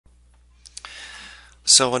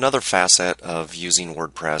So another facet of using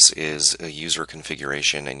WordPress is user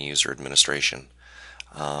configuration and user administration.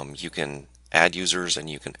 You can add users and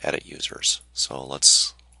you can edit users. So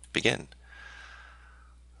let's begin.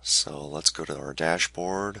 So let's go to our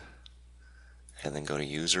dashboard and then go to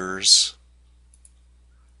users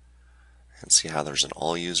and see how there's an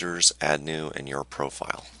all users, add new, and your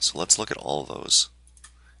profile. So let's look at all of those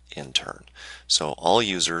in turn. So all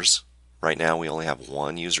users, right now we only have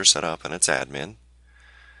one user set up and it's admin.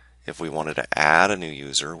 If we wanted to add a new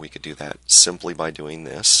user, we could do that simply by doing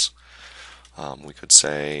this. We could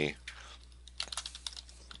say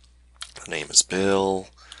the name is Bill,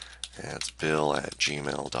 and it's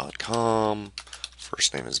bill@gmail.com.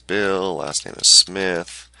 First name is Bill, last name is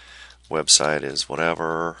Smith, website is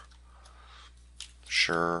whatever.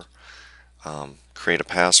 Sure. Create a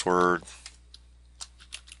password.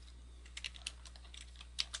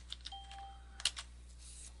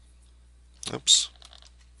 Oops.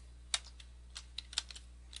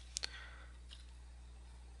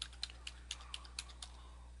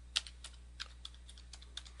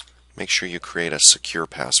 Make sure you create a secure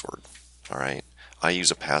password. All right. I use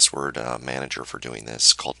a password manager for doing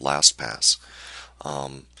this called LastPass.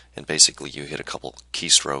 And basically you hit a couple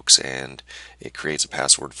keystrokes and it creates a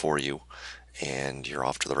password for you and you're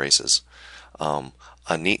off to the races. A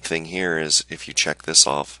neat thing here is if you check this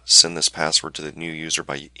off, send this password to the new user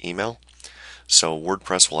by email. So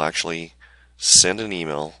WordPress will actually send an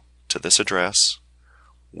email to this address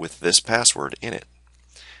with this password in it.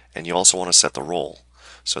 And you also want to set the role.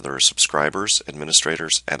 So there are subscribers,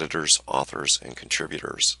 administrators, editors, authors, and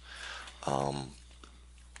contributors.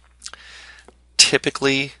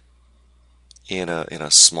 Typically, in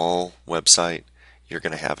a small website, you're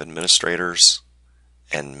going to have administrators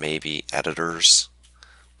and maybe editors,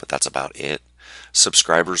 but that's about it.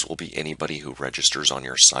 Subscribers will be anybody who registers on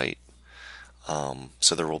your site.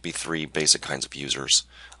 So there will be three basic kinds of users,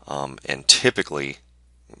 and typically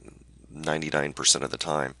 99% of the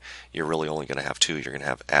time you're really only going to have two. You're going to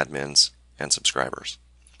have admins and subscribers.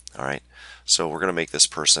 All right, so we're going to make this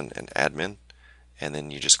person an admin, and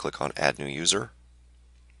then you just click on add new user,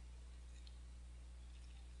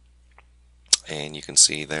 and you can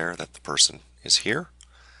see there that the person is here.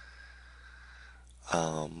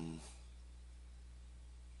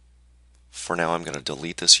 For now I'm going to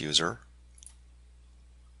delete this user.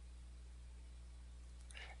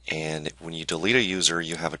 And when you delete a user,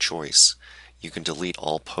 you have a choice. You can delete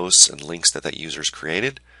all posts and links that user's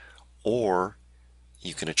created, or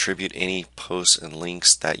you can attribute any posts and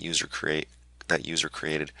links that user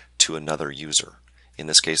created to another user. In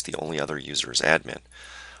this case, the only other user is admin.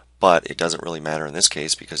 But it doesn't really matter in this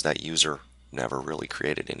case because that user never really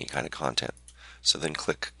created any kind of content. So then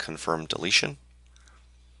click confirm deletion,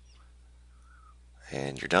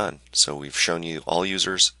 and you're done. So we've shown you all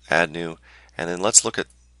users, add new, and then let's look at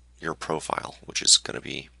your profile, which is going to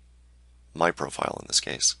be my profile in this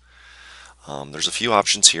case. There's a few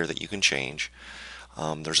options here that you can change.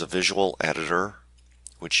 There's a visual editor,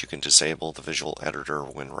 which you can disable the visual editor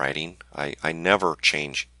when writing. I never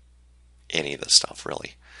change any of this stuff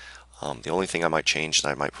really. The only thing I might change is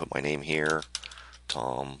I might put my name here,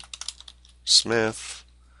 Tom Smith,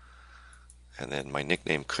 and then my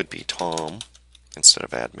nickname could be Tom instead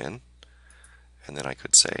of admin, and then I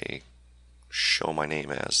could say show my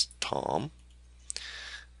name as Tom,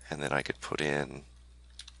 and then I could put in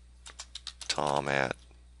Tom at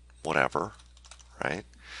whatever, right?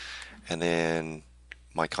 And then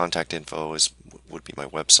my contact info would be my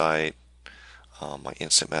website, my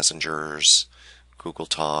instant messengers, Google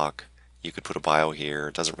Talk. You could put a bio here,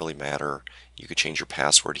 it doesn't really matter. You could change your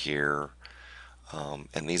password here,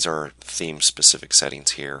 and these are theme specific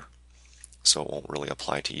settings here, so it won't really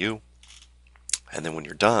apply to you. And then when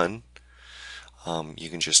you're done, you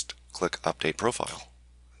can just click update profile.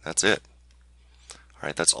 That's it. All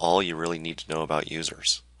right, that's all you really need to know about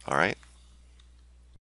users. All right.